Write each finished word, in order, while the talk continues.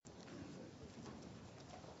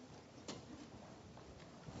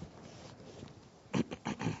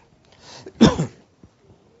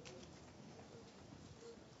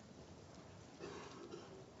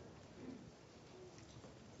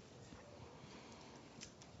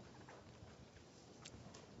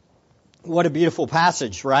What a beautiful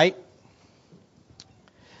passage, right?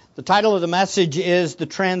 The title of the message is The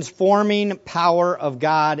Transforming Power of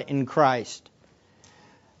God in Christ.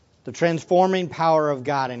 The transforming power of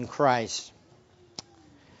God in Christ.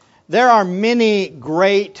 There are many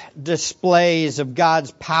great displays of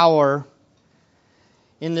God's power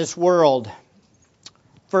in this world.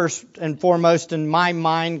 First and foremost in my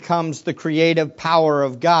mind comes the creative power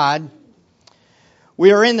of God.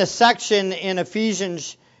 We are in the section in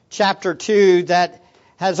Ephesians chapter 2 that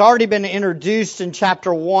has already been introduced in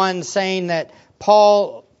chapter 1, saying that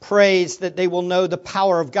Paul prays that they will know the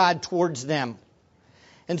power of God towards them.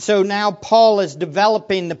 And so now Paul is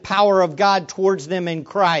developing the power of God towards them in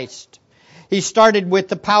Christ. He started with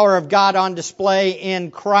the power of God on display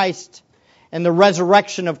in Christ and the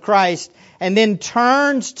resurrection of Christ, and then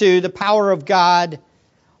turns to the power of God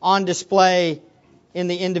on display in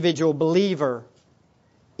the individual believer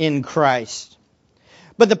in Christ.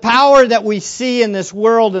 But the power that we see in this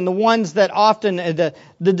world, and the ones that often, the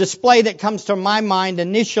display that comes to my mind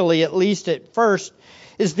initially, at least at first,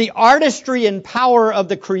 is the artistry and power of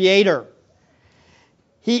the Creator.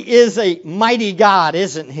 He is a mighty God,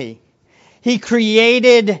 isn't He? He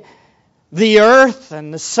created the earth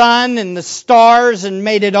and the sun and the stars and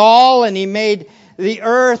made it all, and He made the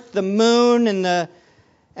earth, the moon,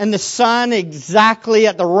 and the sun exactly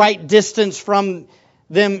at the right distance from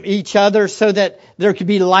them each other so that there could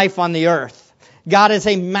be life on the earth. God is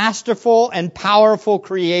a masterful and powerful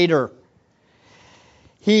creator.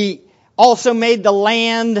 He also made the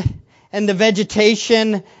land and the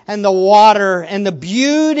vegetation and the water, and the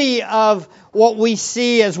beauty of what we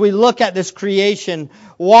see as we look at this creation,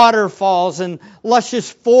 waterfalls and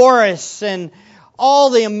luscious forests and all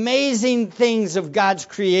the amazing things of God's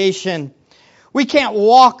creation. We can't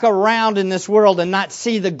walk around in this world and not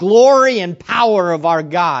see the glory and power of our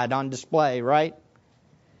God on display, right?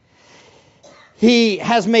 He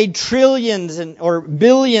has made trillions or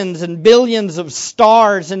billions and billions of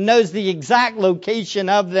stars and knows the exact location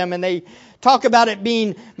of them. And they talk about it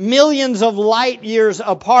being millions of light years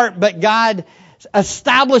apart, but God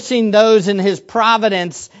establishing those in His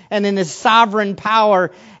providence and in His sovereign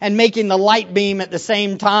power and making the light beam at the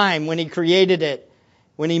same time when He created it.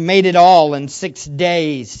 When He made it all in 6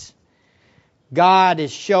 days. God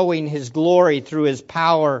is showing His glory through His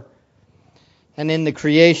power and in the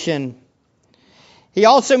creation. He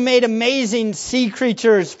also made amazing sea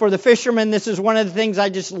creatures for the fishermen. This is one of the things I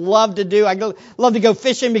just love to do. Love to go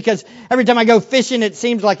fishing because every time I go fishing, it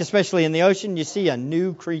seems like, especially in the ocean, you see a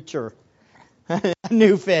new creature, a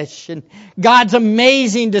new fish. And God's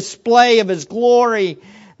amazing display of His glory,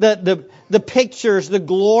 the pictures, the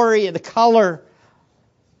glory, the color,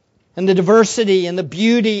 and the diversity and the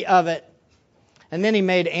beauty of it. And then He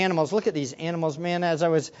made animals. Look at these animals, man. As I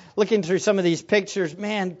was looking through some of these pictures,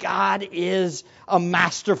 man, God is a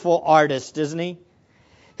masterful artist, isn't He?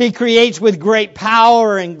 He creates with great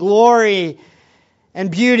power and glory and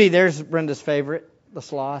beauty. There's Brenda's favorite, the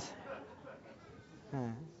sloth.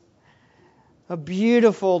 A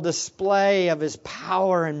beautiful display of His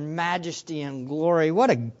power and majesty and glory. What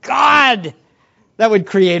a God that would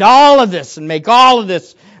create all of this and make all of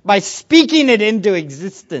this by speaking it into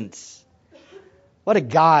existence. What a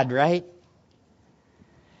God, right?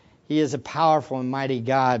 He is a powerful and mighty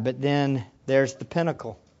God. But then there's the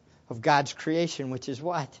pinnacle of God's creation, which is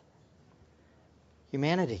what?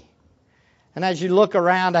 Humanity. And as you look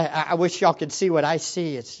around, I wish y'all could see what I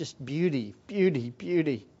see. It's just beauty, beauty,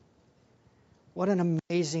 beauty. What an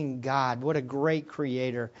amazing God. What a great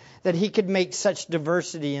creator. That He could make such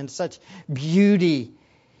diversity and such beauty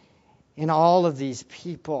in all of these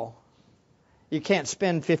people. You can't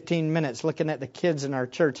spend 15 minutes looking at the kids in our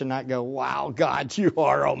church and not go, wow, God, you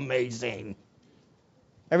are amazing.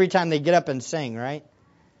 Every time they get up and sing, right?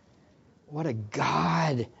 What a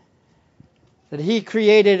God. That He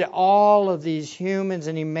created all of these humans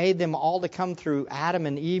and He made them all to come through Adam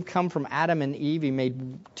and Eve, come from Adam and Eve. He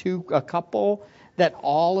made a couple that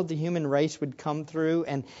all of the human race would come through.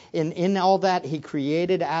 And in all that, He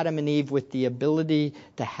created Adam and Eve with the ability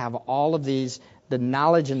to have all of these, the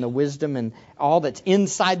knowledge and the wisdom and all that's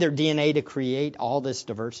inside their DNA to create all this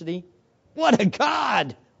diversity. What a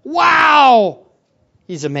God! Wow!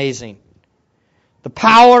 He's amazing. The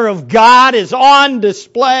power of God is on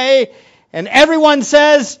display. And everyone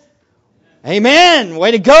says, amen.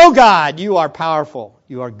 Way to go, God. You are powerful.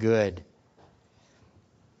 You are good.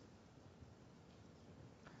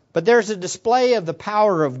 But there's a display of the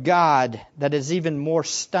power of God that is even more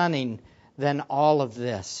stunning than all of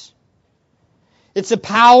this. It's a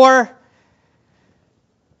power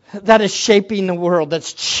that is shaping the world,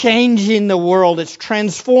 that's changing the world, it's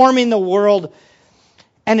transforming the world,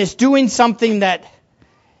 and it's doing something that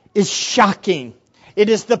is shocking. It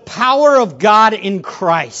is the power of God in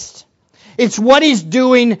Christ. It's what He's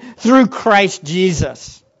doing through Christ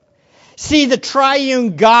Jesus. See, the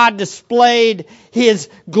triune God displayed His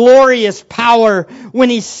glorious power when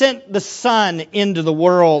He sent the Son into the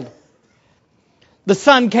world. The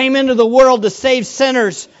Son came into the world to save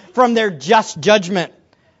sinners from their just judgment.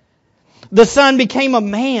 The Son became a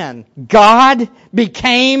man. God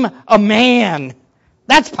became a man.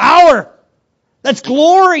 That's power. That's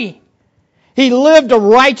glory. He lived a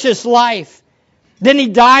righteous life. Then He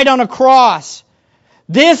died on a cross.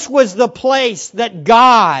 This was the place that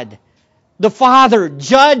God, the Father,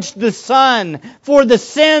 judged the Son for the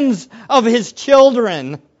sins of His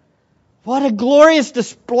children. What a glorious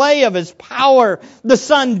display of His power. The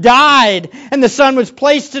Son died, and the Son was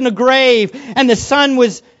placed in a grave, and the Son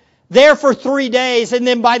was there for 3 days, and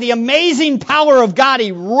then by the amazing power of God,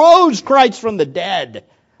 He rose Christ from the dead,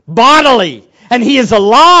 bodily, and He is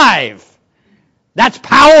alive. That's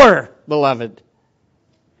power, beloved.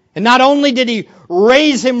 And not only did He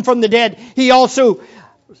raise Him from the dead, He also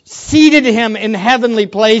seated Him in heavenly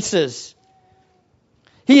places.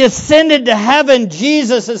 He ascended to heaven.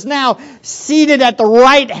 Jesus is now seated at the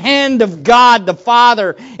right hand of God the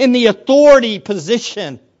Father in the authority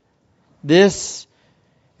position. This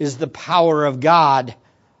is the power of God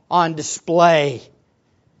on display.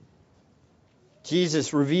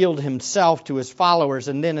 Jesus revealed Himself to His followers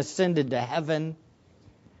and then ascended to heaven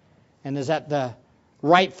and is at the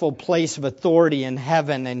rightful place of authority in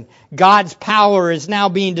heaven. And God's power is now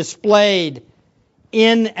being displayed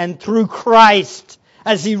in and through Christ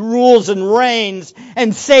as He rules and reigns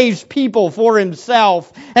and saves people for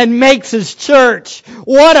Himself and makes His church.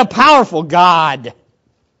 What a powerful God!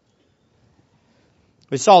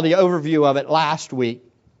 We saw the overview of it last week.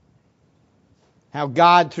 How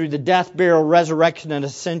God, through the death, burial, resurrection, and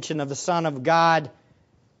ascension of the Son of God,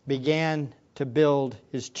 began to build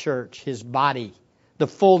His church, His body, the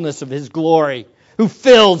fullness of His glory, who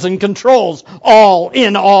fills and controls all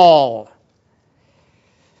in all.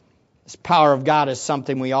 This power of God is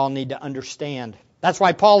something we all need to understand. That's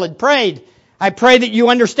why Paul had prayed, I pray that you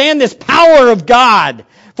understand this power of God.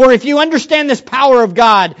 For if you understand this power of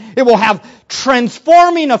God, it will have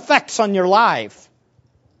transforming effects on your life.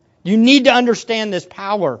 You need to understand this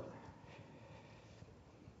power.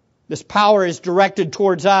 This power is directed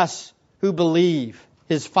towards us who believe,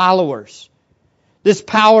 His followers. This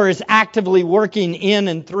power is actively working in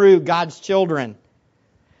and through God's children.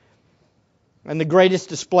 And the greatest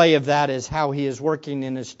display of that is how He is working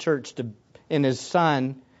in His church, in His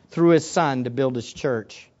Son, through His Son to build His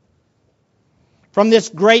church. From this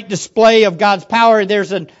great display of God's power,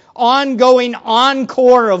 there's an ongoing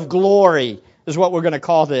encore of glory, is what we're going to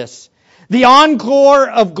call this. The encore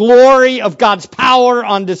of glory of God's power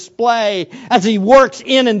on display as He works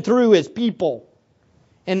in and through His people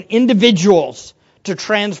and individuals to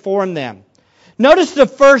transform them. Notice the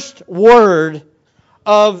first word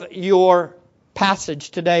of your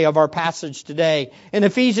passage today, of our passage today. In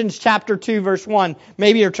Ephesians chapter 2, verse 1,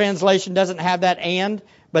 maybe your translation doesn't have that and,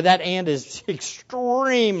 but that and is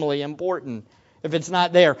extremely important if it's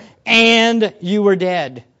not there. And you were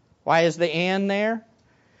dead. Why is the and there?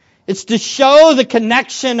 It's to show the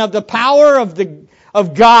connection of the power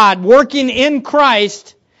of God working in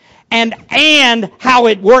Christ and how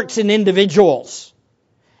it works in individuals.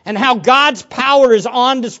 And how God's power is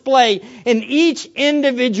on display in each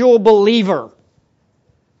individual believer.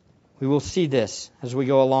 We will see this as we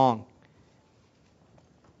go along.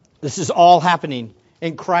 This is all happening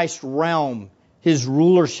in Christ's realm, His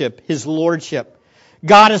rulership, His lordship.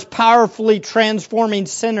 God is powerfully transforming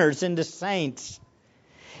sinners into saints.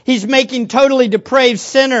 He's making totally depraved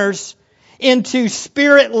sinners into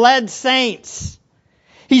Spirit-led saints.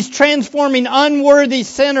 He's transforming unworthy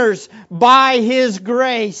sinners by His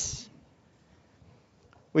grace.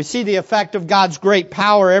 We see the effect of God's great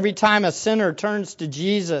power every time a sinner turns to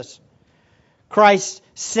Jesus. Christ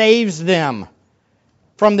saves them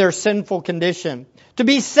from their sinful condition. To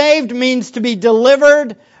be saved means to be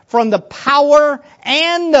delivered from the power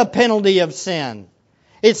and the penalty of sin.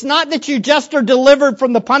 It's not that you just are delivered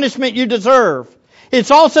from the punishment you deserve.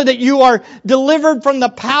 It's also that you are delivered from the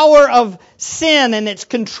power of sin and its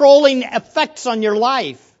controlling effects on your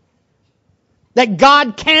life. That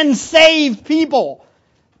God can save people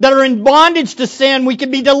that are in bondage to sin. We can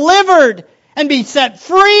be delivered and be set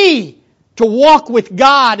free to walk with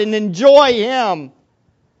God and enjoy Him.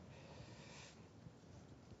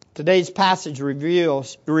 Today's passage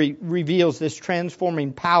reveals this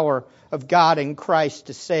transforming power of God in Christ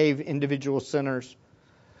to save individual sinners.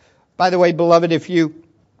 By the way, beloved, if you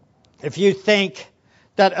think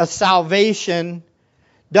that a salvation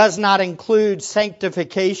does not include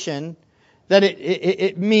sanctification, that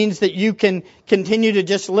it means that you can continue to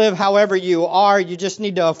just live however you are, you just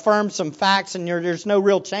need to affirm some facts and there's no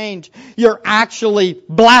real change, you're actually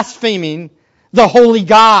blaspheming the holy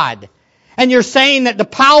God. And you're saying that the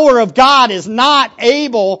power of God is not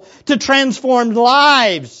able to transform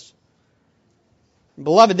lives.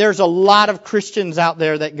 Beloved, there's a lot of Christians out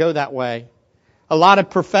there that go that way. A lot of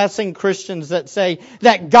professing Christians that say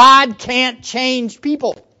that God can't change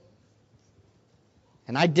people.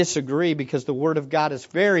 And I disagree, because the Word of God is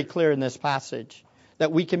very clear in this passage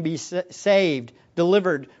that we can be saved,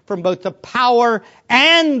 delivered from both the power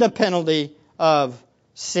and the penalty of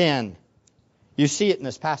sin. You see it in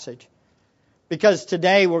this passage. Because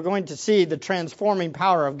today we're going to see the transforming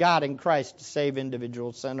power of God in Christ to save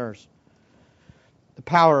individual sinners. The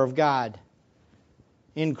power of God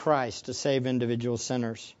in Christ to save individual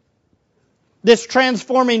sinners. This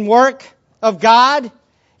transforming work of God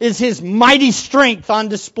is His mighty strength on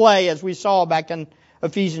display, as we saw back in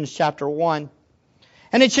Ephesians chapter 1.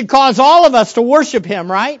 And it should cause all of us to worship Him,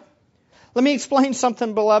 right? Let me explain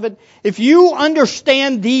something, beloved. If you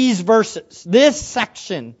understand these verses, this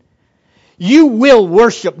section, you will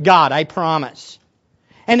worship God, I promise.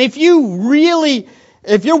 And if you're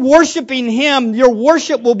worshiping Him, your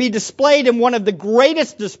worship will be displayed in one of the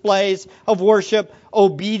greatest displays of worship,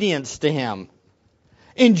 obedience to Him.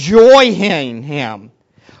 Enjoying Him.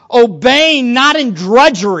 Obeying not in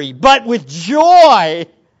drudgery, but with joy.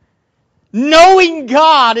 Knowing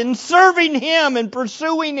God and serving Him and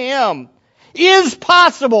pursuing Him is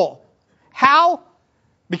possible. How?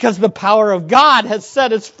 Because the power of God has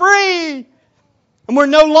set us free. And we're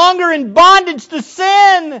no longer in bondage to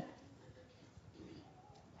sin.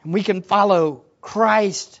 And we can follow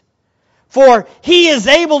Christ. For He is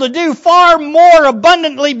able to do far more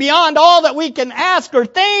abundantly beyond all that we can ask or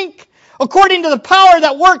think, according to the power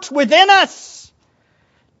that works within us.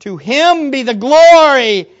 To Him be the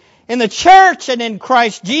glory in the church and in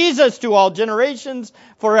Christ Jesus to all generations,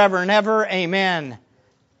 forever and ever. Amen.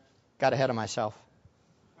 Got ahead of myself.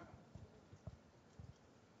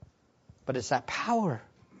 But it's that power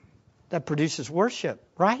that produces worship,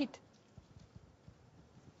 right?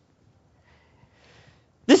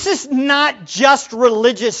 This is not just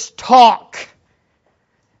religious talk.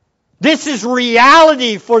 This is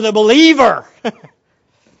reality for the believer.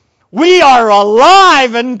 We are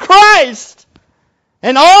alive in Christ.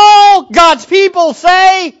 And all God's people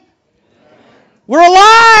say, we're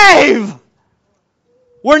alive.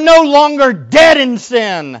 We're no longer dead in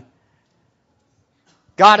sin.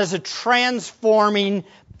 God is a transforming,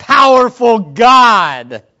 powerful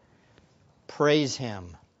God. Praise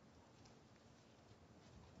Him.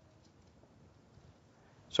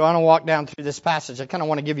 So I want to walk down through this passage. I kind of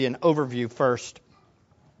want to give you an overview first.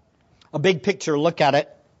 A big picture look at it.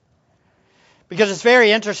 Because it's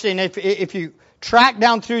very interesting. If you track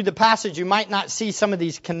down through the passage, you might not see some of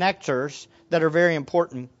these connectors that are very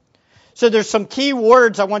important. So there's some key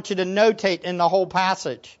words I want you to notate in the whole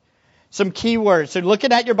passage. Some key words. So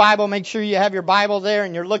looking at your Bible, make sure you have your Bible there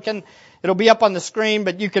and you're looking. It'll be up on the screen,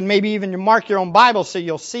 but you can maybe even mark your own Bible so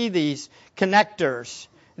you'll see these connectors.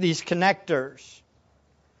 These connectors.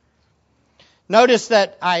 Notice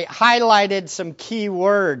that I highlighted some key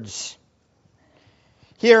words.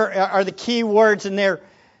 Here are the key words, and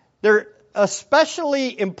they're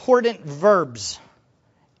especially important verbs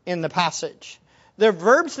in the passage. They're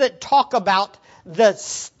verbs that talk about the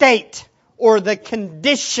state or the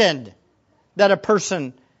condition that a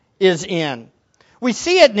person is in. We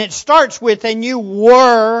see it, and it starts with, and you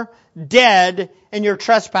were dead in your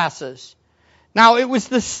trespasses. Now, it was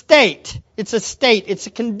the state. It's a state. It's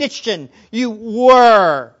a condition. You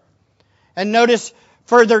were. And notice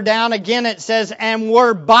further down again it says, and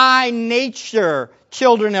were by nature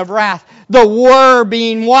children of wrath. The were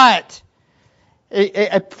being what?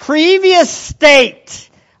 A previous state.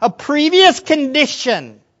 A previous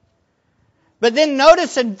condition. But then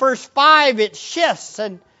notice in verse 5 it shifts.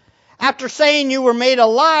 And after saying you were made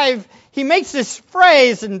alive, he makes this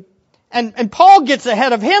phrase. And Paul gets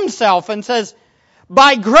ahead of himself and says,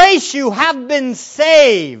 by grace you have been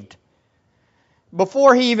saved.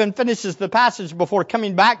 Before he even finishes the passage, before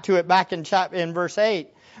coming back to it back in verse 8.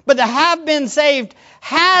 But the have been saved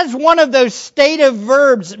has one of those stative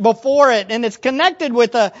verbs before it, and it's connected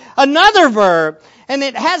with another verb. And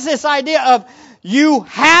it has this idea of You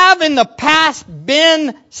have in the past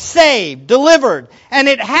been saved, delivered, and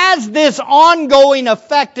it has this ongoing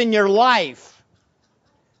effect in your life.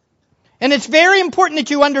 And it's very important that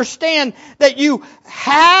you understand that you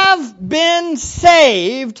have been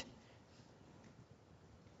saved,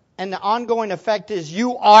 and the ongoing effect is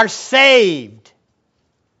you are saved.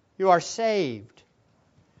 You are saved.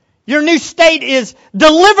 Your new state is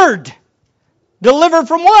delivered. Delivered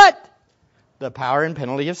from what? The power and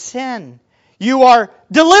penalty of sin. You are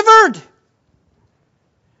delivered.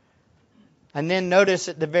 And then notice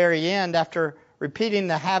at the very end, after repeating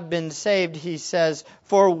the have been saved, he says,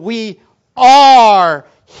 for we are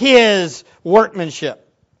His workmanship.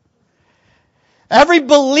 Every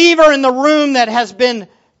believer in the room that has been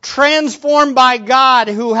transformed by God,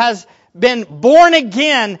 who has been born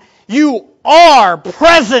again, you are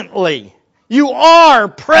presently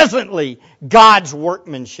God's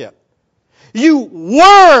workmanship. You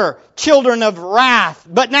were children of wrath,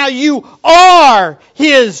 but now you are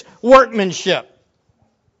His workmanship.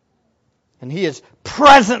 And He is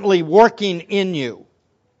presently working in you.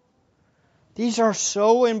 These are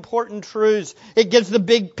so important truths. It gives the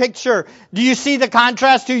big picture. Do you see the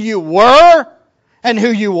contrast? Who you were and who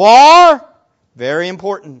you are? Very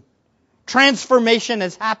important. Transformation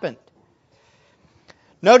has happened.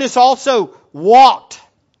 Notice also, walked.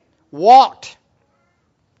 Walked.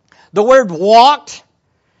 The word walked,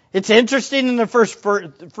 it's interesting in the first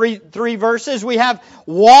three verses. We have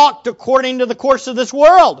walked according to the course of this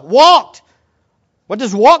world. Walked. What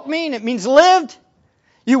does walk mean? It means lived.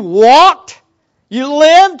 You walked. You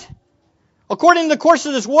lived according to the course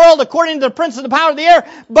of this world, according to the prince of the power of the air.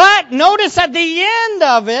 But notice at the end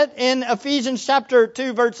of it, in Ephesians chapter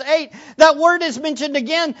 2, verse 8, that word is mentioned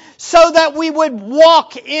again, so that we would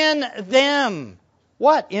walk in them.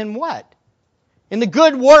 What? In what? In the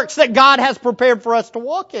good works that God has prepared for us to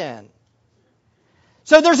walk in.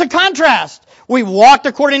 So there's a contrast. We walked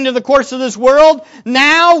according to the course of this world.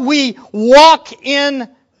 Now we walk in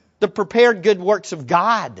the prepared good works of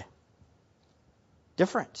God.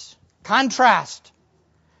 Difference. Contrast.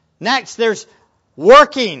 Next, there's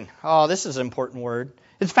working. Oh, this is an important word.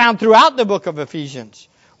 It's found throughout the book of Ephesians.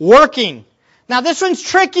 Working. Now this one's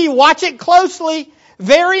tricky. Watch it closely.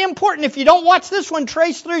 Very important. If you don't watch this one,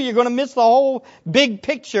 trace through, you're going to miss the whole big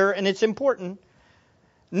picture, and it's important.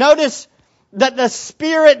 Notice that the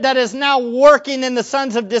spirit that is now working in the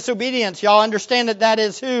sons of disobedience, y'all understand that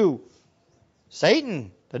is who?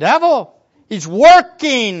 Satan, the devil. He's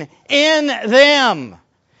working in them.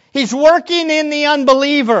 He's working in the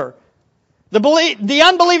unbeliever. The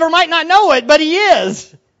unbeliever might not know it, but he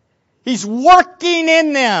is. He's working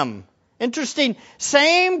in them. Interesting.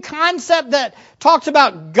 Same concept that talks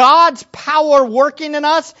about God's power working in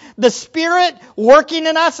us. The Spirit working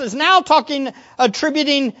in us is now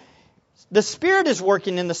attributing the Spirit is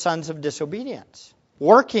working in the sons of disobedience.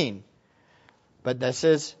 Working. But this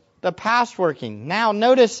is the past working. Now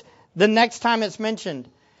notice the next time it's mentioned.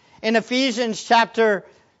 In Ephesians chapter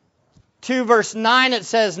 2 verse 9 it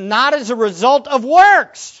says, not as a result of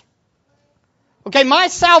works. Okay, my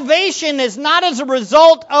salvation is not as a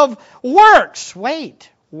result of works. Wait,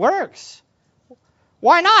 works?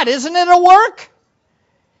 Why not? Isn't it a work?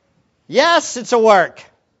 Yes, it's a work.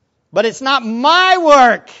 But it's not my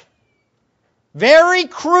work. Very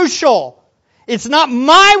crucial. It's not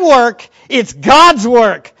my work, it's God's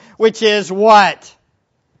work. Which is what?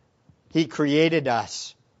 He created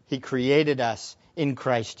us. He created us in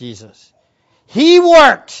Christ Jesus. He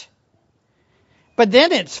worked. But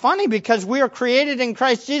then it's funny because we are created in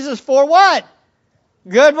Christ Jesus for what?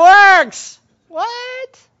 Good works.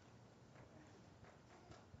 What?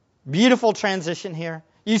 Beautiful transition here.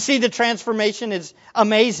 You see the transformation is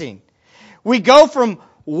amazing. We go from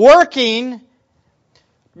working,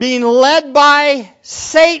 being led by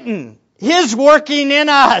Satan, his working in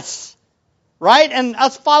us, right? And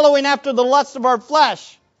us following after the lust of our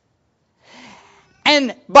flesh.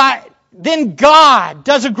 And then God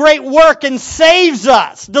does a great work and saves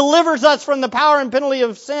us, delivers us from the power and penalty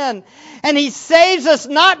of sin. And He saves us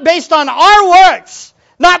not based on our works,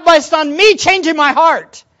 not based on me changing my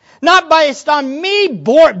heart, not based on me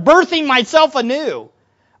birthing myself anew,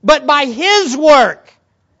 but by His work.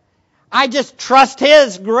 I just trust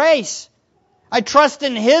His grace. I trust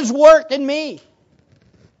in His work in me.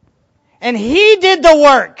 And He did the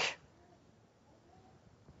work.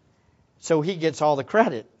 So He gets all the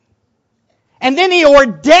credit. And then He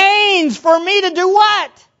ordains for me to do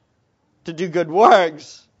what? To do good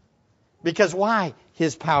works. Because why?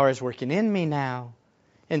 His power is working in me now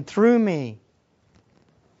and through me.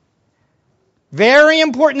 Very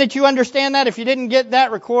important that you understand that. If you didn't get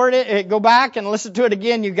that, record it. Go back and listen to it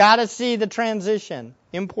again. You got to see the transition.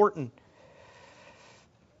 Important.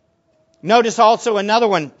 Notice also another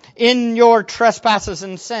one. In your trespasses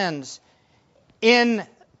and sins. In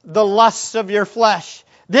the lusts of your flesh.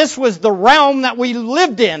 This was the realm that we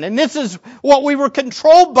lived in. And this is what we were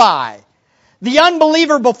controlled by. The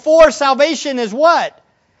unbeliever before salvation is what?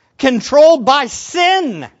 Controlled by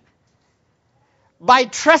sin. By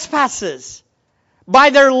trespasses.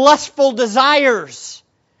 By their lustful desires.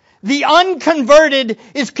 The unconverted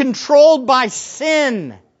is controlled by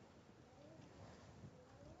sin.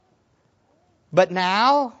 But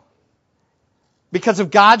now, because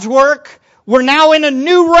of God's work, we're now in a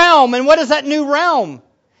new realm. And what is that new realm?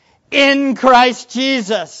 In Christ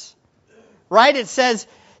Jesus. Right? It says,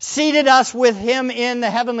 seated us with Him in the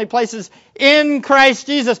heavenly places in Christ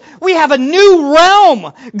Jesus. We have a new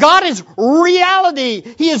realm. God is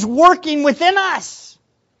reality. He is working within us.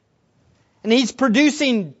 And He's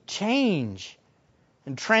producing change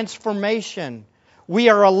and transformation. We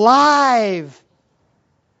are alive.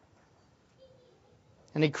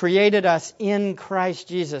 And He created us in Christ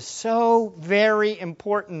Jesus. So very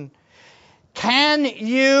important. Can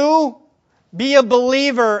you be a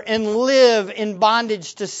believer and live in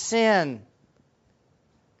bondage to sin?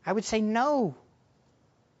 I would say no.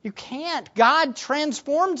 You can't. God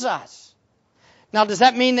transforms us. Now, does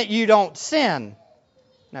that mean that you don't sin?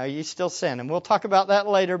 No, you still sin. And we'll talk about that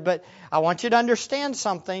later, but I want you to understand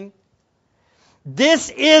something. This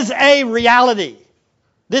is a reality.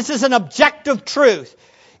 This is an objective truth.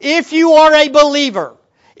 If you are a believer,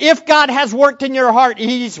 if God has worked in your heart,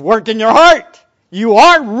 He's worked in your heart. You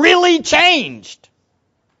are really changed.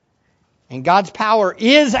 And God's power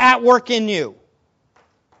is at work in you.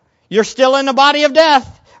 You're still in the body of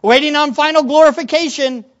death, waiting on final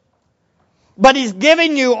glorification. But He's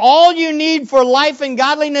giving you all you need for life and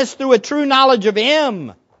godliness through a true knowledge of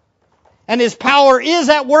Him. And His power is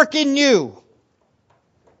at work in you.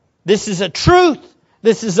 This is a truth.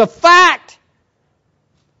 This is a fact.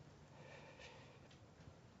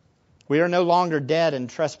 We are no longer dead in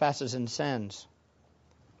trespasses and sins.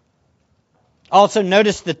 Also,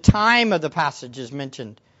 notice the time of the passage is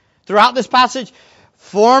mentioned. Throughout this passage,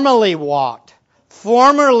 formerly walked,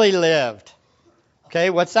 formerly lived. Okay,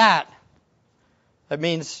 what's that? That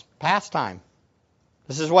means past time.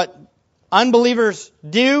 This is what unbelievers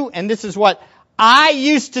do, and this is what I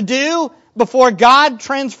used to do before God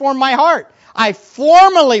transformed my heart. I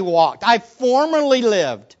formerly walked, I formerly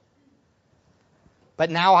lived. But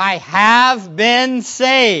now I have been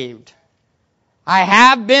saved. I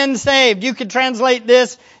have been saved. You could translate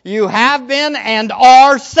this, you have been and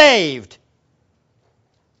are saved.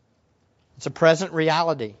 It's a present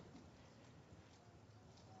reality.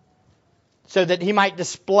 So that He might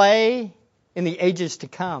display in the ages to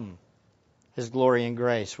come His glory and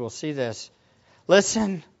grace. We'll see this.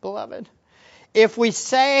 Listen, beloved. If we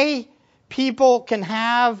say people can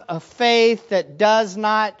have a faith that does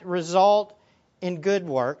not result in good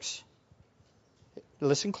works,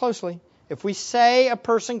 listen closely. If we say a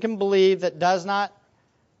person can believe that does not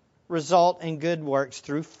result in good works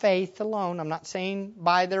through faith alone, I'm not saying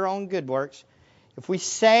by their own good works. If we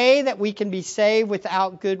say that we can be saved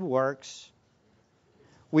without good works,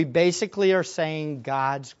 we basically are saying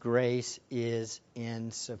God's grace is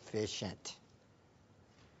insufficient.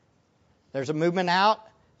 There's a movement out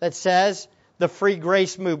that says, the free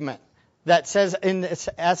grace movement, that says in its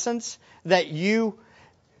essence that you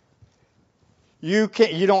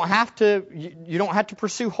don't have to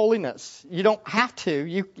pursue holiness. You don't have to.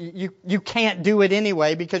 You can't do it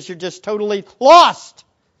anyway because you're just totally lost.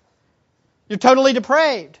 You're totally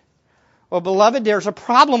depraved. Well, beloved, there's a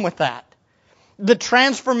problem with that. The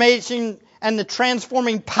transformation and the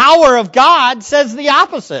transforming power of God says the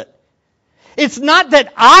opposite. It's not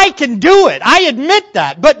that I can do it. I admit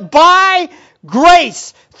that. But by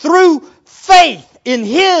grace, through faith in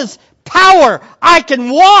His power, I can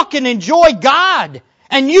walk and enjoy God.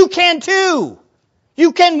 And you can too.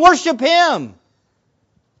 You can worship Him.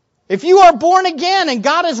 If you are born again and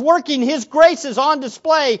God is working, His grace is on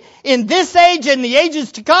display in this age and the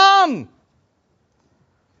ages to come.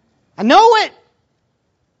 I know it.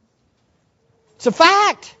 It's a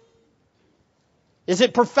fact. Is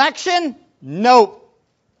it perfection? No.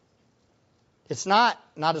 It's not.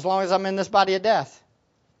 Not as long as I'm in this body of death.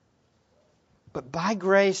 But by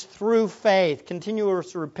grace, through faith,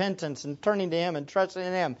 continuous repentance and turning to Him and trusting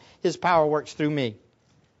in Him, His power works through me.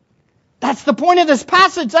 That's the point of this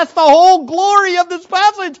passage. That's the whole glory of this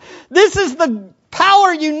passage. This is the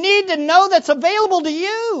power you need to know that's available to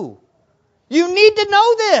you. You need to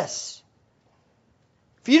know this.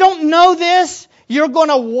 If you don't know this, you're going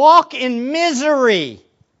to walk in misery.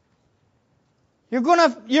 You're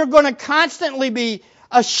going to constantly be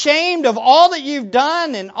ashamed of all that you've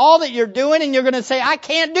done and all that you're doing, and you're going to say, I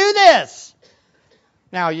can't do this.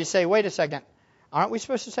 Now, you say, wait a second. Aren't we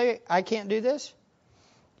supposed to say, I can't do this?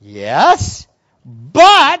 Yes,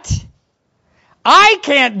 but I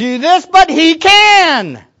can't do this, but He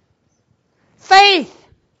can. Faith.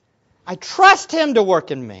 I trust Him to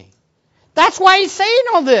work in me. That's why he's saying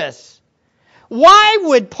all this. Why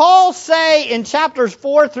would Paul say in chapters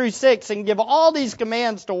 4 through 6 and give all these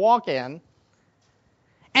commands to walk in,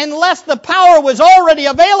 unless the power was already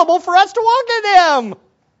available for us to walk in them?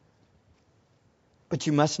 But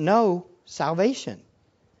you must know salvation.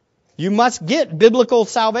 You must get biblical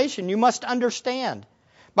salvation. You must understand.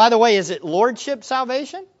 By the way, is it lordship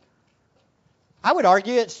salvation? I would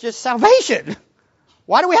argue it's just salvation.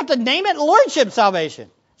 Why do we have to name it lordship salvation?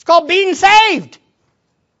 It's called being saved.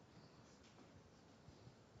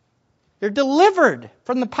 You're delivered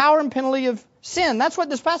from the power and penalty of sin. That's what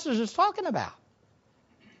this passage is talking about.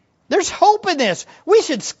 There's hope in this. We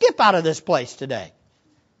should skip out of this place today.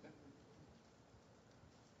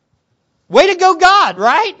 Way to go, God,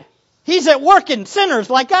 right? He's at work in sinners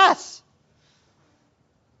like us.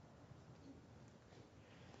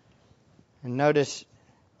 And notice,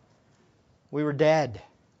 we were dead.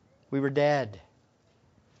 We were dead.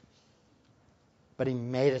 But He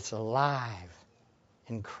made us alive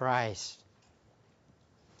in Christ.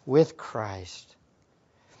 With Christ.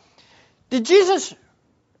 Did Jesus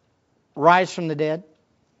rise from the dead?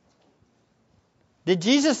 Did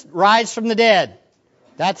Jesus rise from the dead?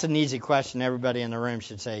 That's an easy question. Everybody in the room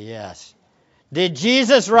should say yes. Did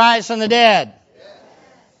Jesus rise from the dead? Yes.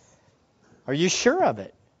 Are you sure of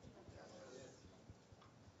it?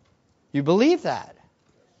 You believe that?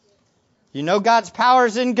 You know God's power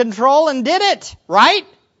is in control and did it, right?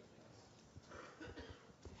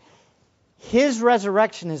 His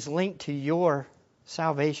resurrection is linked to your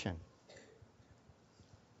salvation.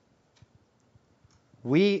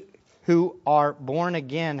 We who are born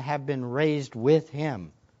again have been raised with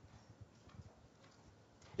Him.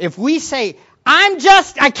 If we say, I'm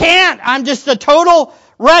just a total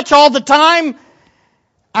wretch all the time,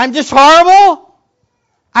 I'm just horrible,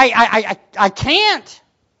 I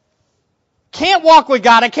can't walk with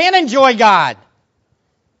God, I can't enjoy God,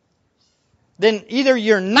 then either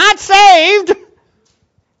you're not saved,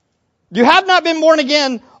 you have not been born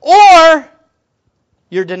again, or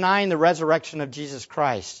you're denying the resurrection of Jesus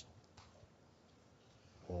Christ.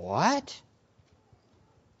 What?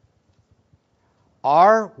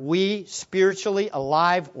 Are we spiritually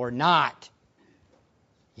alive or not?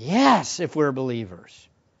 Yes, if we're believers.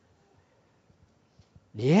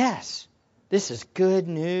 Yes. This is good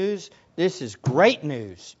news. This is great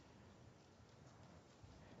news.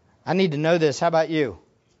 I need to know this. How about you?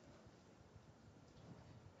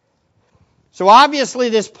 So obviously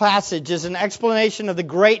this passage is an explanation of the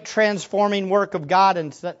great transforming work of God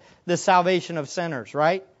and the salvation of sinners,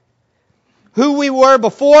 right? Who we were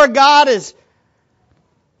before God is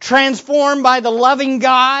transformed by the loving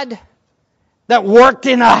God that worked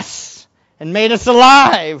in us and made us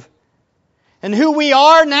alive. And who we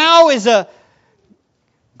are now is a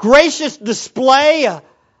gracious display,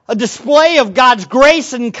 a display of God's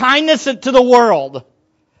grace and kindness to the world.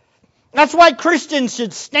 That's why Christians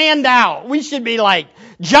should stand out. We should be like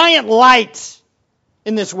giant lights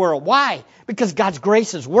in this world. Why? Because God's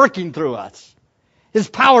grace is working through us. His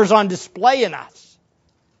power is on display in us.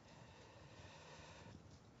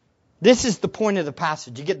 This is the point of the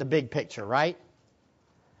passage. You get the big picture, right?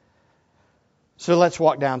 So let's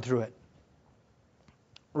walk down through it.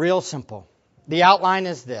 Real simple. The outline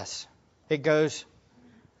is this. It goes,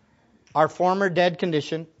 our former dead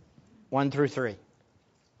condition, 1 through 3.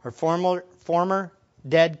 Our former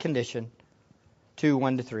dead condition, 2,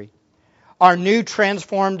 1 to 3. Our new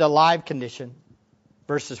transformed alive condition,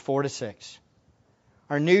 verses 4 to 6.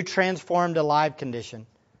 Our new transformed alive condition,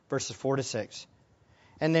 verses 4 to 6.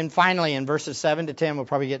 And then finally, in verses 7 to 10, we'll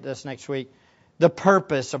probably get this next week, the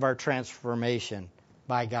purpose of our transformation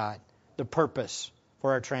by God. The purpose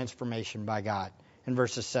for our transformation by God, in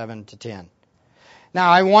verses 7 to 10. Now,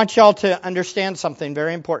 I want y'all to understand something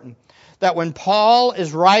very important. That when Paul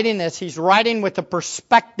is writing this, he's writing with a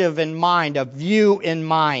perspective in mind, a view in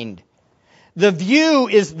mind. The view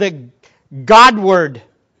is the Godward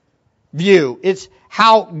view. It's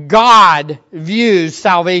how God views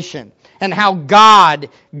salvation. And how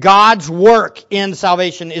God's work in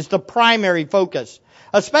salvation is the primary focus.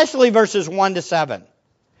 Especially verses 1 to 7.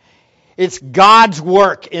 It's God's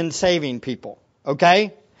work in saving people.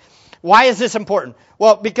 Okay? Why is this important?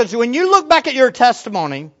 Well, because when you look back at your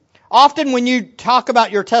testimony, often when you talk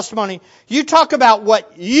about your testimony, you talk about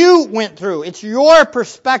what you went through. It's your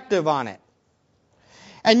perspective on it.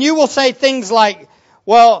 And you will say things like,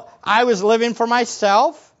 well, I was living for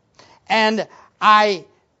myself, and I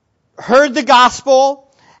heard the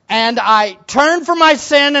gospel, and I turned from my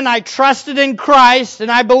sin, and I trusted in Christ,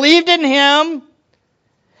 and I believed in Him.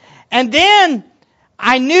 And then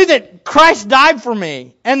I knew that Christ died for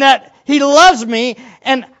me, and that He loves me,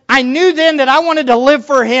 and I knew then that I wanted to live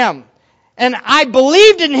for Him. And I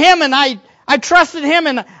believed in Him, and I trusted Him,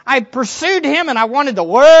 and I pursued Him, and I wanted the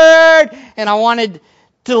Word, and I wanted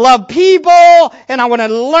to love people, and I wanted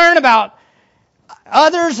to learn about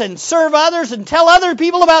others and serve others and tell other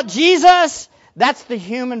people about Jesus. That's the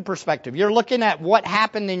human perspective. You're looking at what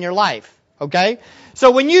happened in your life, okay?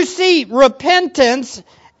 So when you see repentance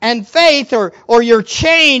and faith or your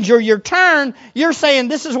change or your turn, you're saying,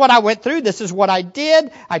 this is what I went through, this is what I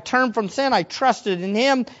did, I turned from sin, I trusted in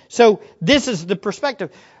Him, so this is the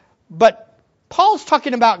perspective. But Paul's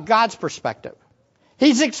talking about God's perspective.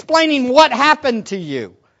 He's explaining what happened to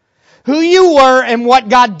you, who you were and what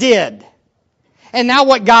God did, and now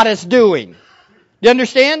what God is doing. You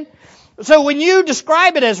understand? So when you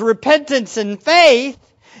describe it as repentance and faith,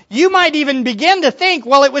 you might even begin to think,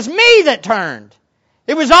 well, it was me that turned.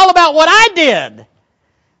 It was all about what I did.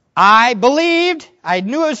 I believed, I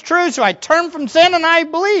knew it was true, so I turned from sin and I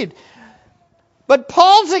believed. But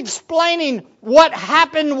Paul's explaining what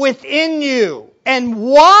happened within you and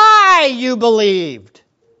why you believed,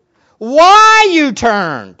 why you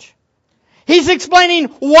turned. He's explaining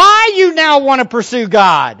why you now want to pursue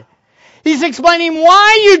God. He's explaining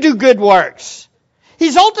why you do good works.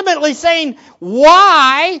 He's ultimately saying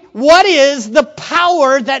why, what is the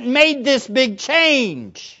power that made this big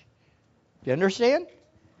change? Do you understand?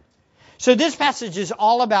 So this passage is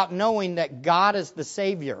all about knowing that God is the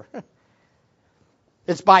Savior.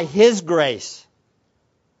 It's by His grace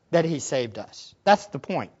that He saved us. That's the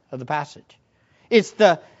point of the passage. It's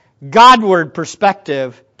the Godward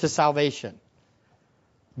perspective to salvation.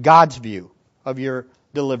 God's view of your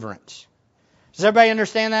deliverance. Does everybody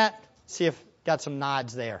understand that? See if got some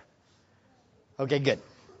nods there. Okay, good.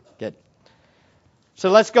 Good. So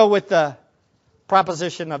let's go with the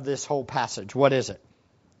proposition of this whole passage. What is it?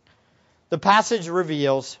 The passage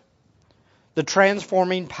reveals the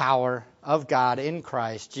transforming power of God in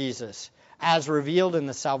Christ Jesus as revealed in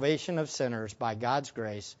the salvation of sinners by God's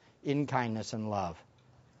grace in kindness and love.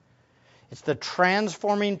 It's the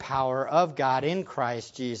transforming power of God in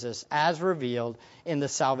Christ Jesus as revealed in the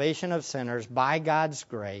salvation of sinners by God's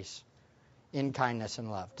grace in kindness and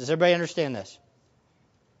love. Does everybody understand this?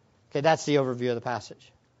 Okay, that's the overview of the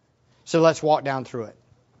passage. So let's walk down through it.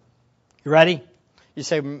 You ready? You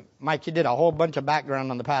say, Mike, you did a whole bunch of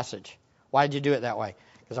background on the passage. Why did you do it that way?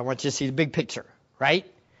 Because I want you to see the big picture, right?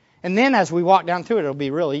 And then as we walk down through it, it'll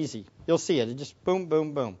be real easy. You'll see it. It just boom,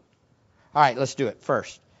 boom, boom. All right, let's do it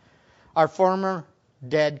first. Our former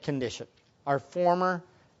dead condition. Our former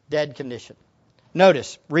dead condition.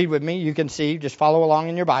 Notice, read with me, you can see, just follow along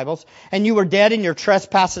in your Bibles. And you were dead in your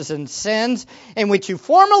trespasses and sins, in which you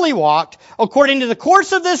formerly walked, according to the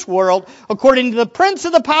course of this world, according to the prince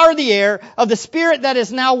of the power of the air, of the spirit that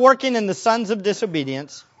is now working in the sons of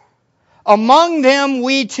disobedience. Among them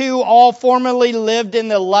we too all formerly lived in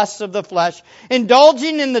the lusts of the flesh,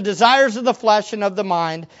 indulging in the desires of the flesh and of the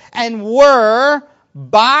mind, and were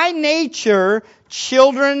by nature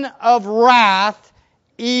children of wrath,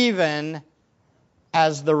 even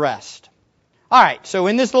as the rest. All right, so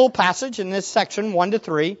in this little passage, in this section 1 to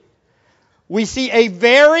 3, we see a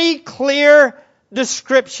very clear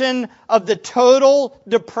description of the total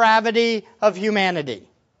depravity of humanity.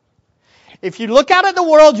 If you look out at the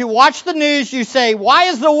world, you watch the news, you say, why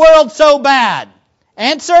is the world so bad?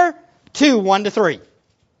 Answer, 2, 1 to 3.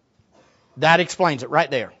 That explains it right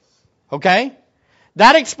there. Okay?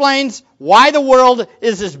 That explains why the world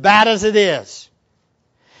is as bad as it is.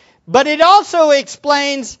 But it also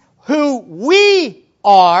explains who we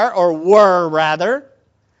are, or were rather,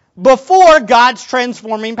 before God's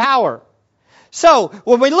transforming power. So,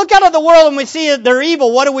 when we look out at the world and we see that they're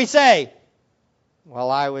evil, what do we say? Well,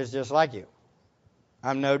 I was just like you.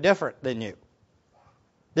 I'm no different than you.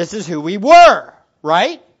 This is who we were,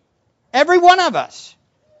 right? Every one of us.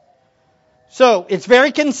 So, it's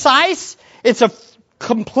very concise. It's a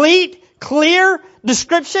complete, clear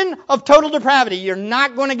description of total depravity. You're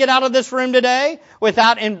not going to get out of this room today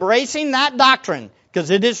without embracing that doctrine,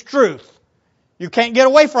 because it is truth. You can't get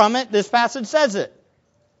away from it. This passage says it.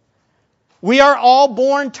 We are all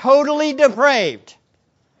born totally depraved.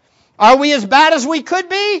 Are we as bad as we could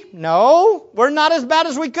be? No, we're not as bad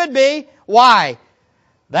as we could be. Why?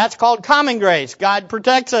 That's called common grace. God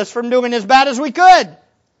protects us from doing as bad as we could.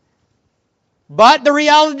 But the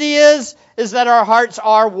reality is that our hearts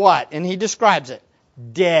are what? And he describes it.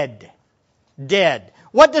 Dead. Dead.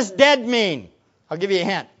 What does dead mean? I'll give you a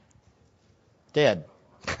hint. Dead.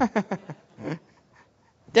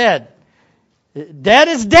 Dead. Dead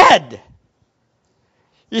is dead.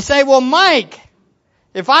 You say, well, Mike,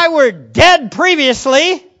 if I were dead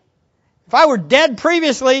previously,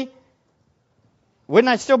 wouldn't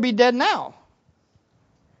I still be dead now?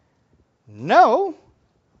 No,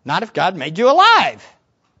 not if God made you alive.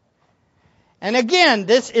 And again,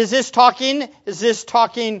 is this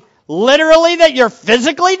talking literally that you're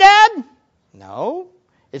physically dead? No.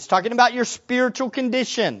 It's talking about your spiritual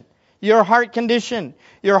condition, your heart condition.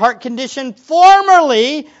 Your heart condition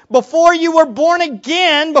formerly, before you were born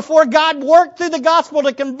again, before God worked through the gospel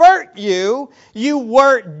to convert you, you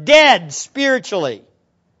were dead spiritually.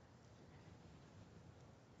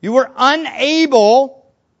 You were unable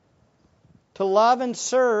to love and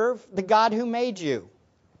serve the God who made you.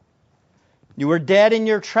 You were dead in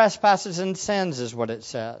your trespasses and sins, is what it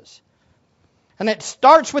says. And it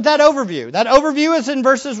starts with that overview. That overview is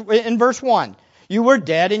in verse 1. You were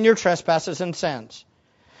dead in your trespasses and sins.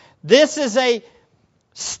 This is a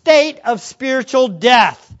state of spiritual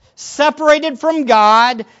death, separated from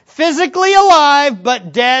God, physically alive,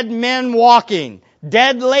 but dead men walking,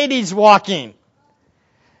 dead ladies walking.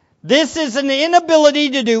 This is an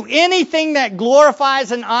inability to do anything that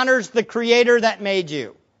glorifies and honors the Creator that made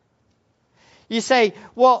you. You say,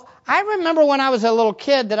 well, I remember when I was a little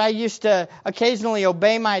kid that I used to occasionally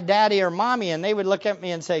obey my daddy or mommy, and they would look at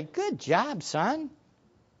me and say, good job, son.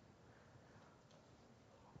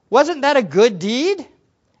 Wasn't that a good deed?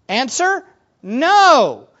 Answer,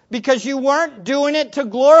 no, because you weren't doing it to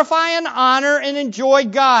glorify and honor and enjoy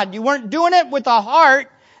God. You weren't doing it with a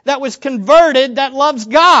heart that was converted, that loves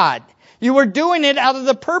God. You were doing it out of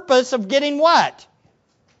the purpose of getting what?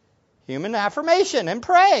 Human affirmation and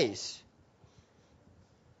praise.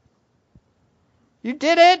 You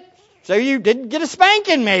did it so you didn't get a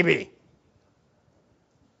spanking maybe.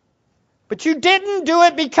 But you didn't do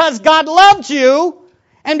it because God loved you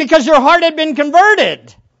and because your heart had been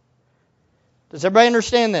converted. Does everybody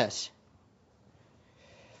understand this?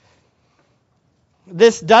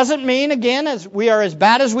 This doesn't mean, again, as we are as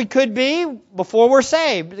bad as we could be before we're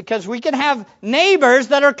saved. Because we can have neighbors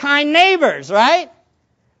that are kind neighbors, right?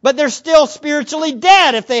 But they're still spiritually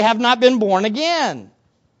dead if they have not been born again.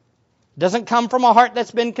 It doesn't come from a heart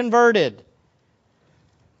that's been converted.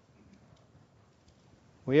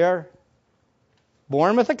 We are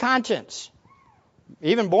born with a conscience.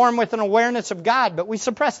 Even born with an awareness of God, but we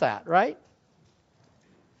suppress that, right?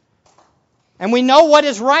 And we know what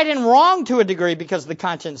is right and wrong to a degree because of the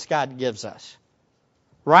conscience God gives us.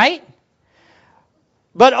 Right?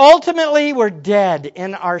 But ultimately, we're dead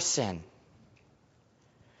in our sin.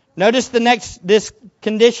 Notice this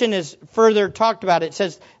condition is further talked about. It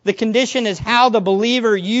says the condition is how the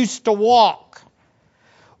believer used to walk.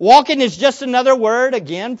 Walking is just another word,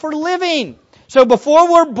 again, for living. So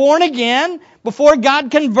before we're born again, before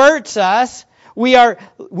God converts us, we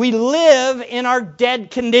live in our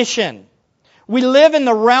dead condition. We live in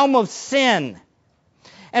the realm of sin.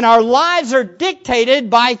 And our lives are dictated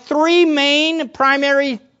by three main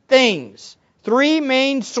primary things. Three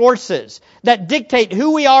main sources that dictate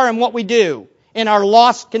who we are and what we do in our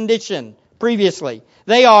lost condition previously.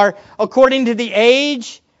 They are according to the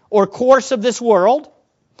age or course of this world,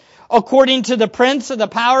 according to the prince of the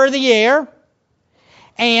power of the air,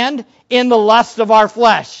 and in the lust of our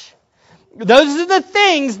flesh. Those are the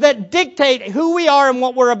things that dictate who we are and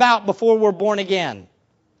what we're about before we're born again.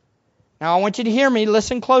 Now I want you to hear me,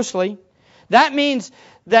 listen closely. That means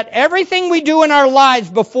that everything we do in our lives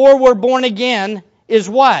before we're born again is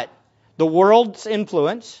what? The world's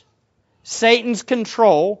influence, Satan's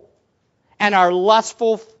control, and our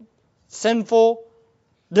lustful, sinful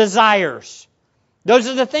desires. Those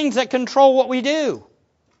are the things that control what we do.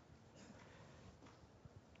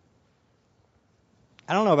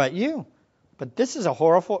 I don't know about you, but this is a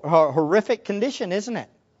horrific condition, isn't it?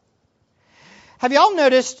 Have you all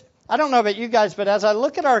noticed, I don't know about you guys, but as I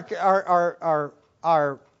look at our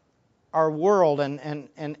world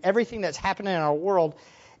and everything that's happening in our world,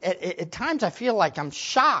 at times I feel like I'm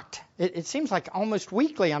shocked. It seems like almost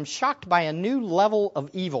weekly I'm shocked by a new level of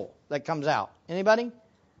evil that comes out. Anybody?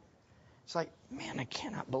 It's like, man, I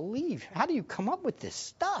cannot believe. How do you come up with this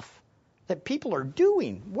stuff that people are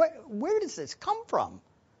doing? Where does this come from?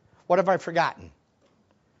 What have I forgotten?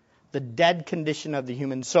 The dead condition of the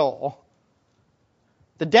human soul.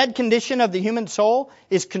 The dead condition of the human soul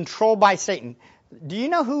is controlled by Satan. Do you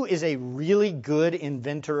know who is a really good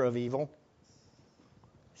inventor of evil?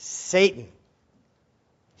 Satan.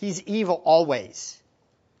 He's evil always.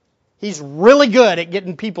 He's really good at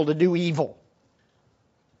getting people to do evil.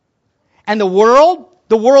 And the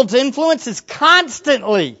world's influence is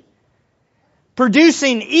constantly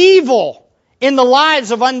producing evil in the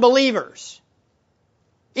lives of unbelievers.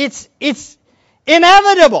 It's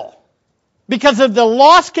inevitable because of the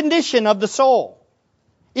lost condition of the soul.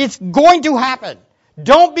 It's going to happen.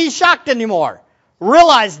 Don't be shocked anymore.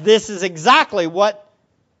 Realize this is exactly what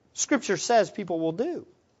Scripture says people will do.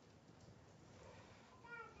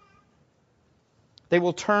 They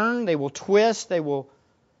will turn, they will twist, they will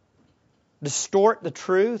distort the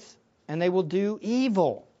truth, and they will do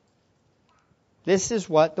evil. This is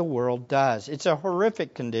what the world does. It's a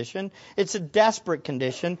horrific condition. It's a desperate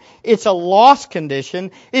condition. It's a lost condition.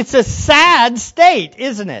 It's a sad state,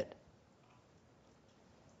 isn't it?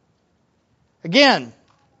 Again,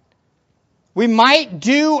 we might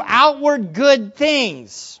do outward good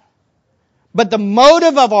things, but the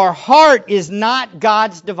motive of our heart is not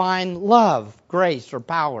God's divine love, grace, or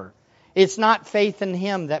power. It's not faith in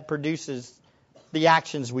Him that produces the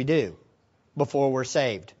actions we do before we're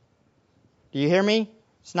saved. Do you hear me?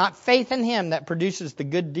 It's not faith in Him that produces the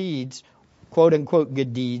good deeds, quote unquote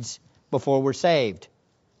good deeds, before we're saved.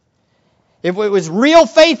 If it was real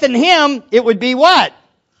faith in Him, it would be what?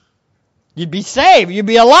 You'd be saved, you'd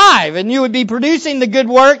be alive, and you would be producing the good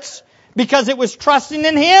works because it was trusting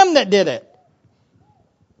in Him that did it.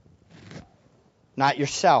 Not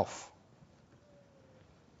yourself.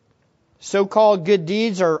 So-called good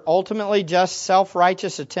deeds are ultimately just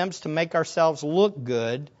self-righteous attempts to make ourselves look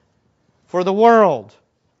good for the world,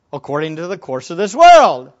 according to the course of this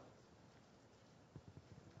world.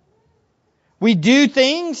 We do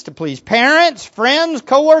things to please parents, friends,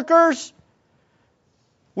 co-workers.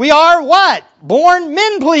 We are what? Born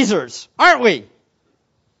men pleasers, aren't we?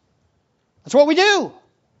 That's what we do.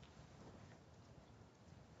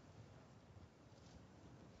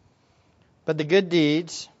 But the good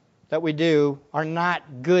deeds that we do are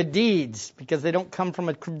not good deeds because they don't come from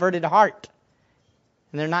a converted heart.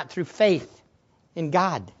 And they're not through faith in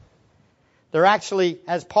God. They're actually,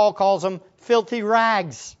 as Paul calls them, filthy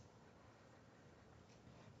rags.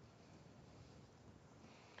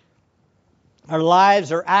 Our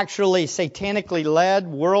lives are actually satanically led,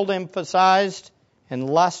 world-emphasized, and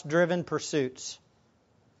lust-driven pursuits.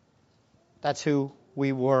 That's who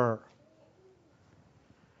we were.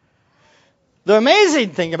 The amazing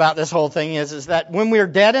thing about this whole thing is that when we're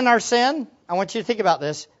dead in our sin, I want you to think about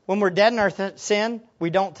this. When we're dead in our sin, we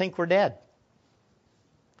don't think we're dead.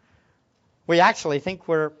 We actually think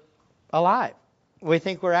we're alive. We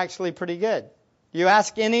think we're actually pretty good. You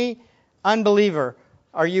ask any unbeliever,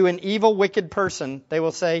 are you an evil, wicked person? They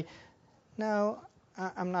will say, no,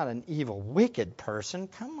 I'm not an evil, wicked person.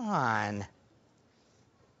 Come on.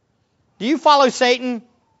 Do you follow Satan?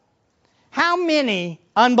 How many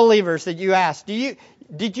unbelievers that you ask,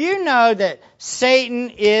 did you know that Satan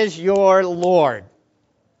is your Lord?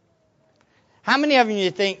 How many of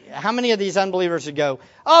these unbelievers would go,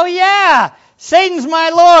 oh yeah, Satan's my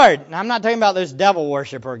Lord? Now, I'm not talking about those devil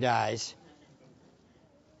worshiper guys.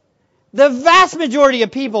 The vast majority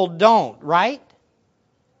of people don't, right?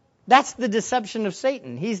 That's the deception of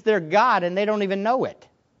Satan. He's their God and they don't even know it.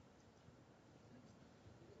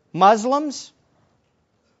 Muslims?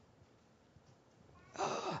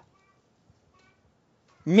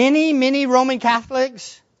 Many Roman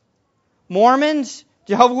Catholics? Mormons?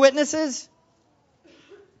 Jehovah's Witnesses?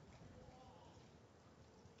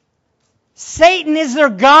 Satan is their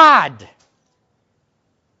God.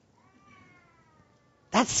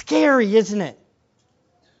 That's scary, isn't it?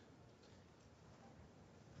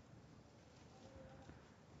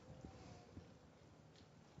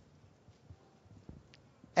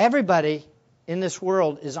 Everybody in this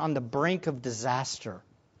world is on the brink of disaster.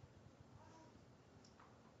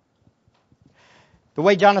 The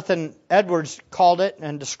way Jonathan Edwards called it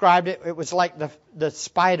and described it, it was like the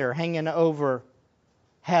spider hanging over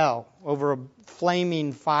hell, over a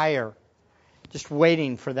flaming fire, just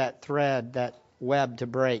waiting for that thread, that web to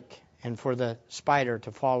break, and for the spider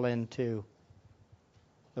to fall into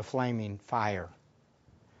the flaming fire.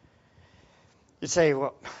 You say,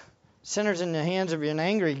 well, sinners in the hands of an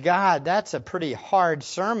angry God, that's a pretty hard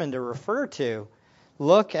sermon to refer to.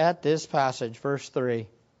 Look at this passage, verse 3.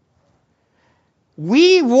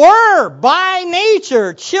 We were by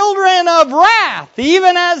nature children of wrath,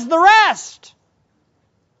 even as the rest.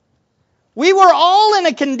 We were all in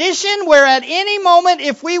a condition where at any moment,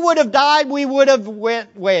 if we would have died, we would have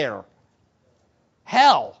went where?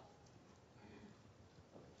 hell.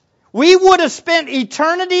 We would have spent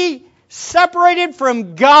eternity separated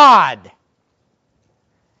from God.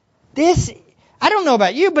 This, I don't know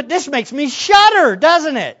about you, but this makes me shudder,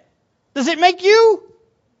 doesn't it? Does it make you?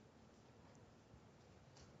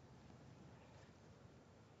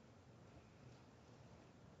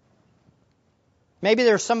 Maybe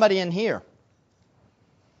there's somebody in here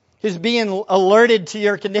who's being alerted to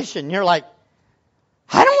your condition. You're like,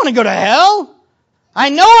 I don't want to go to hell. I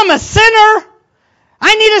know I'm a sinner.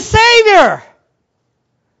 I need a Savior.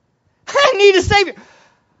 I need a Savior.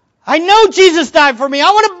 I know Jesus died for me. I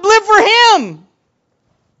want to live for Him.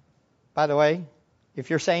 By the way, if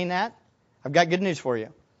you're saying that, I've got good news for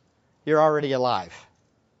you. You're already alive.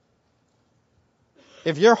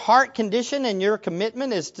 If your heart condition and your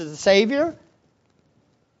commitment is to the Savior,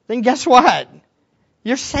 then guess what?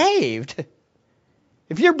 You're saved.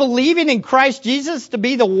 If you're believing in Christ Jesus to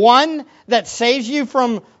be the one that saves you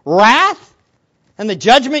from wrath and the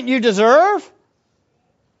judgment you deserve,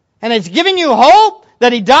 and it's giving you hope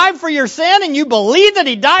that He died for your sin, and you believe that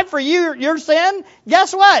He died for your sin,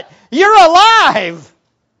 guess what? You're alive.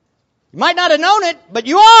 You might not have known it, but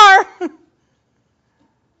you are.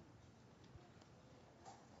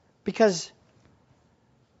 Because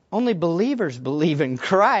only believers believe in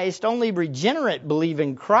Christ. Only regenerate believe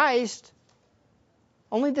in Christ.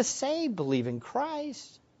 Only the saved believe in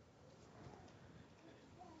Christ.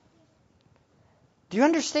 Do you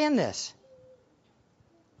understand this?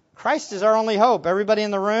 Christ is our only hope. Everybody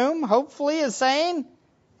in the room, hopefully, is saying,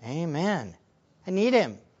 Amen. I need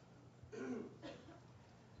Him.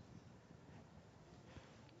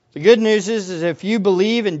 The good news is if you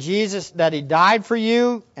believe in Jesus that He died for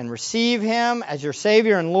you and receive Him as your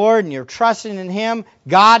Savior and Lord and you're trusting in Him,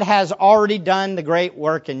 God has already done the great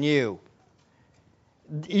work in you.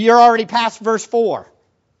 You're already past verse 4.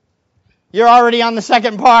 You're already on the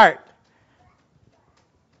second part.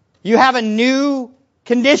 You have a new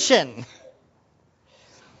condition.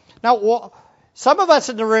 Now, some of us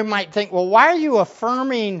in the room might think, well, why are you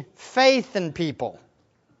affirming faith in people?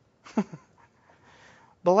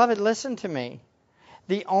 Beloved, listen to me.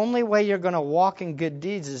 The only way you're going to walk in good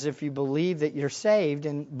deeds is if you believe that you're saved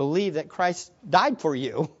and believe that Christ died for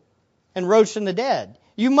you and rose from the dead.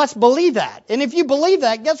 You must believe that. And if you believe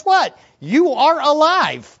that, guess what? You are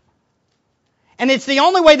alive. And it's the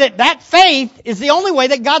only way that faith is the only way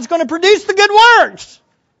that God's going to produce the good works.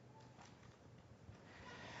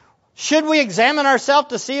 Should we examine ourselves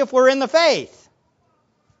to see if we're in the faith?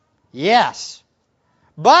 Yes.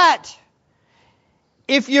 But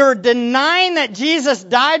if you're denying that Jesus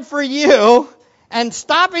died for you and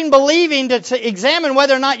stopping believing to examine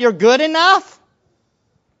whether or not you're good enough,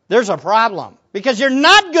 there's a problem. Because you're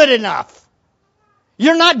not good enough.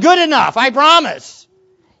 You're not good enough, I promise.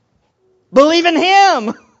 Believe in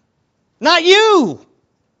Him, not you.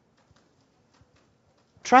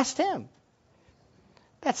 Trust Him.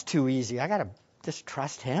 That's too easy. I got to just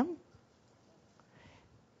trust Him.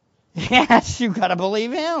 Yes, you got to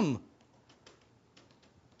believe Him.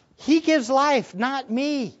 He gives life, not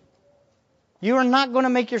me. You are not going to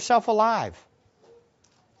make yourself alive.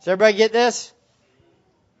 Does everybody get this?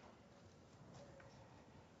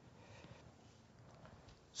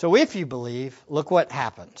 So if you believe, look what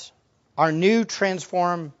happens. Our new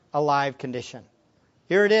transformed alive condition.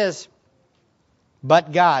 Here it is.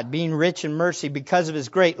 But God, being rich in mercy because of His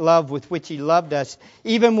great love with which He loved us,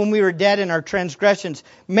 even when we were dead in our transgressions,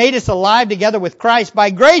 made us alive together with Christ. By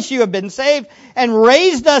grace you have been saved, and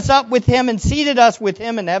raised us up with Him and seated us with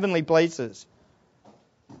Him in heavenly places.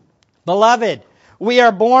 Beloved, we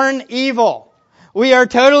are born evil. We are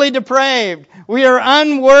totally depraved. We are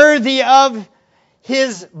unworthy of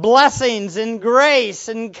His blessings and grace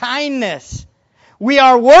and kindness. We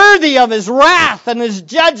are worthy of His wrath and His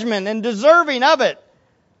judgment and deserving of it.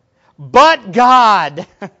 But God.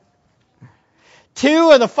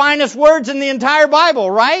 Two of the finest words in the entire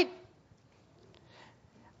Bible, right?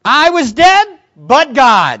 I was dead, but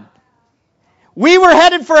God. We were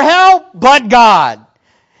headed for hell, but God.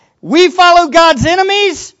 We followed God's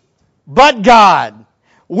enemies, but God.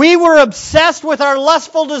 We were obsessed with our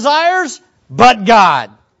lustful desires, but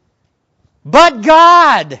God. But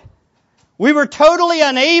God. We were totally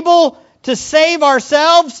unable to save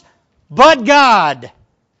ourselves, but God.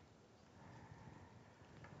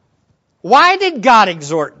 Why did God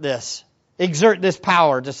exert this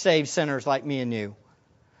power to save sinners like me and you?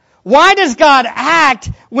 Why does God act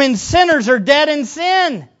when sinners are dead in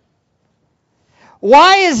sin?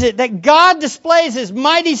 Why is it that God displays His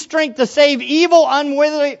mighty strength to save evil,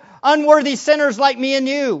 unworthy sinners like me and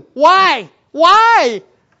you? Why? Why?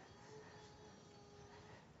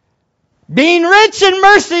 Being rich in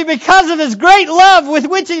mercy because of His great love with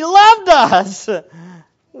which He loved us.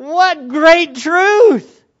 What great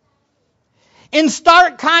truth! In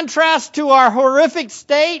stark contrast to our horrific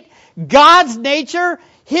state, God's nature,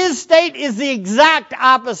 His state is the exact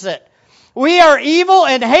opposite. We are evil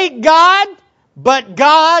and hate God, but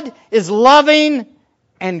God is loving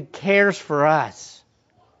and cares for us.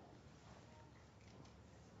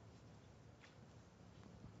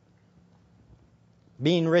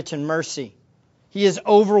 Being rich in mercy. He is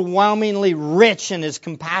overwhelmingly rich in His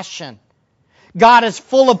compassion. God is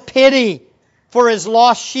full of pity for His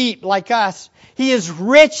lost sheep like us. He is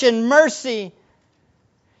rich in mercy.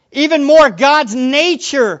 Even more, God's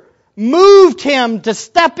nature moved Him to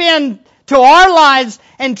step in to our lives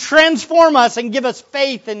and transform us and give us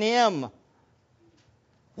faith in Him.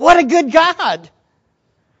 What a good God!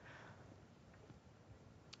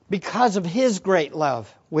 Because of His great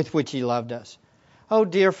love with which He loved us. Oh,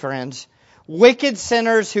 dear friends, wicked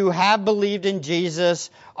sinners who have believed in Jesus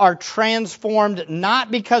are transformed not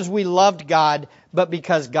because we loved God, but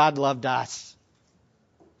because God loved us.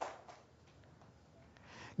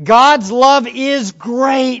 God's love is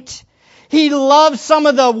great. He loves some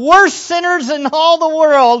of the worst sinners in all the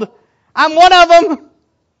world. I'm one of them.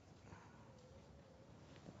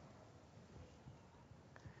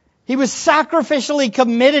 He was sacrificially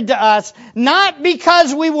committed to us, not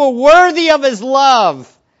because we were worthy of His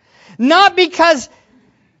love, not because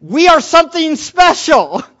we are something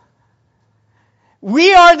special.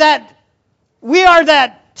 We are that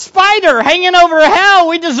spider hanging over hell.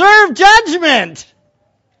 We deserve judgment.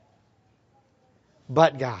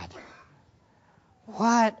 But God.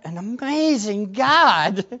 What an amazing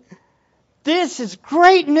God. This is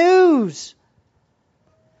great news.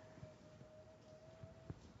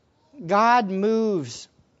 God moves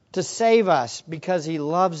to save us because He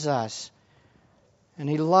loves us. And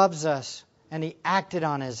He loves us, and He acted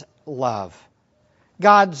on His love.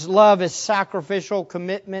 God's love is sacrificial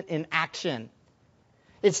commitment in action.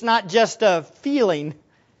 It's not just a feeling.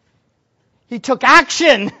 He took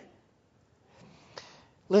action.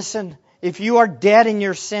 Listen, if you are dead in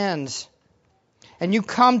your sins, and you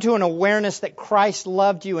come to an awareness that Christ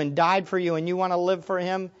loved you and died for you, and you want to live for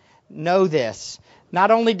Him, know this. Not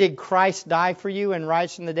only did Christ die for you and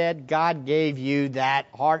rise from the dead, God gave you that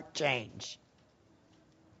heart change.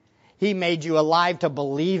 He made you alive to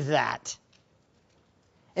believe that.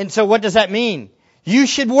 And so what does that mean? You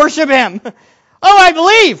should worship Him. Oh, I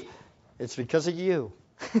believe. It's because of you.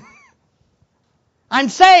 I'm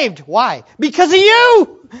saved. Why? Because of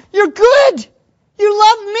you. You're good. You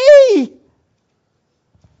love me.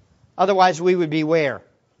 Otherwise, we would be where?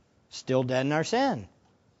 Still dead in our sin.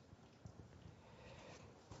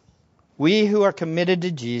 We who are committed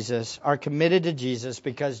to Jesus are committed to Jesus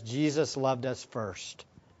because Jesus loved us first.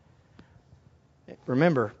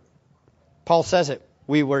 Remember, Paul says it.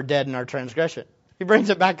 We were dead in our transgression. He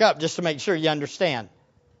brings it back up just to make sure you understand.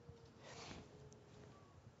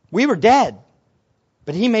 We were dead,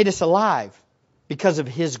 but He made us alive because of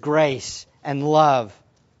His grace and love.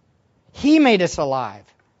 He made us alive.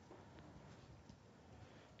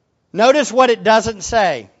 Notice what it doesn't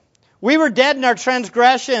say. We were dead in our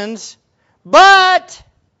transgressions, but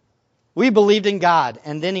we believed in God,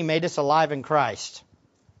 and then He made us alive in Christ.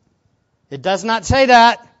 It does not say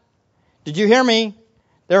that. Did you hear me?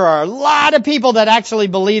 There are a lot of people that actually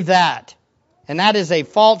believe that. And that is a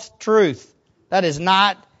false truth. That is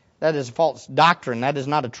a false doctrine. That is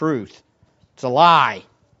not a truth. It's a lie.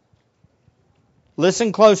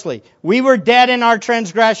 Listen closely. We were dead in our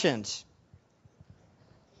transgressions,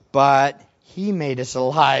 but He made us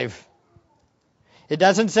alive. It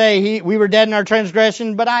doesn't say we were dead in our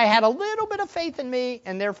transgression, but I had a little bit of faith in me,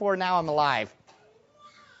 and therefore now I'm alive.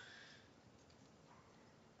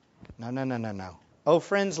 No. Oh,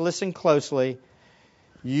 friends, listen closely.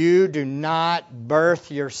 You do not birth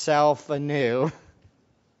yourself anew.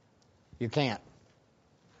 You can't.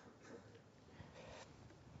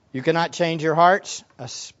 You cannot change your hearts,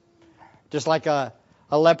 just like a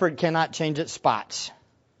leopard cannot change its spots.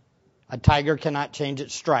 A tiger cannot change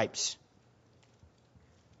its stripes.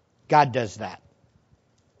 God does that.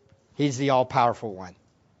 He's the all-powerful one.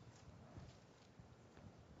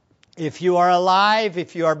 If you are alive,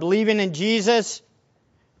 if you are believing in Jesus,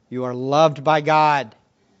 you are loved by God,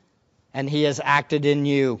 and He has acted in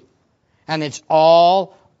you. And it's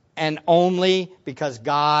all and only because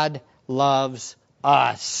God loves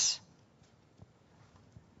us.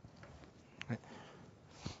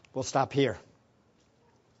 We'll stop here.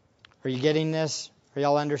 Are you getting this? Are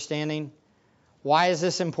y'all understanding? Why is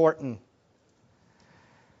this important?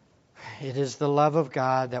 it is the love of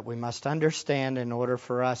God that we must understand in order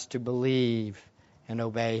for us to believe and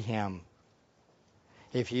obey Him.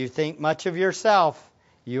 If you think much of yourself,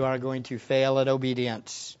 you are going to fail at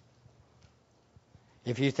obedience.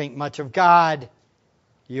 If you think much of God,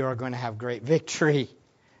 you are going to have great victory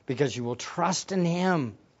because you will trust in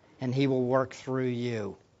Him and He will work through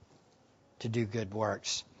you to do good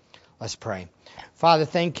works. Let's pray. Father,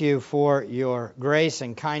 thank you for your grace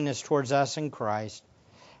and kindness towards us in Christ.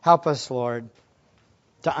 Help us, Lord,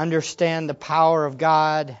 to understand the power of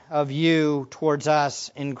God, of you towards us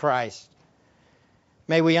in Christ.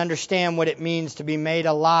 May we understand what it means to be made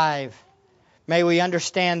alive. May we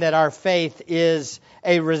understand that our faith is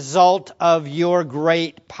a result of your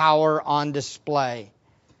great power on display.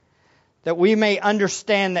 That we may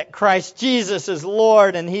understand that Christ Jesus is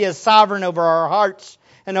Lord and He is sovereign over our hearts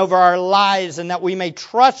and over our lives, and that we may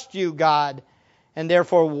trust you, God, and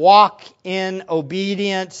therefore walk in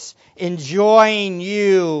obedience, enjoying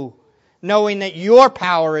you, knowing that your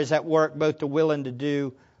power is at work both to will and to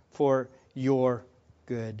do for your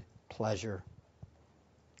good pleasure.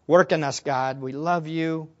 Work in us, God. We love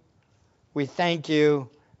you. We thank you.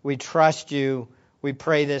 We trust you. We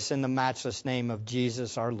pray this in the matchless name of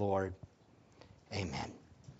Jesus our Lord. Amen.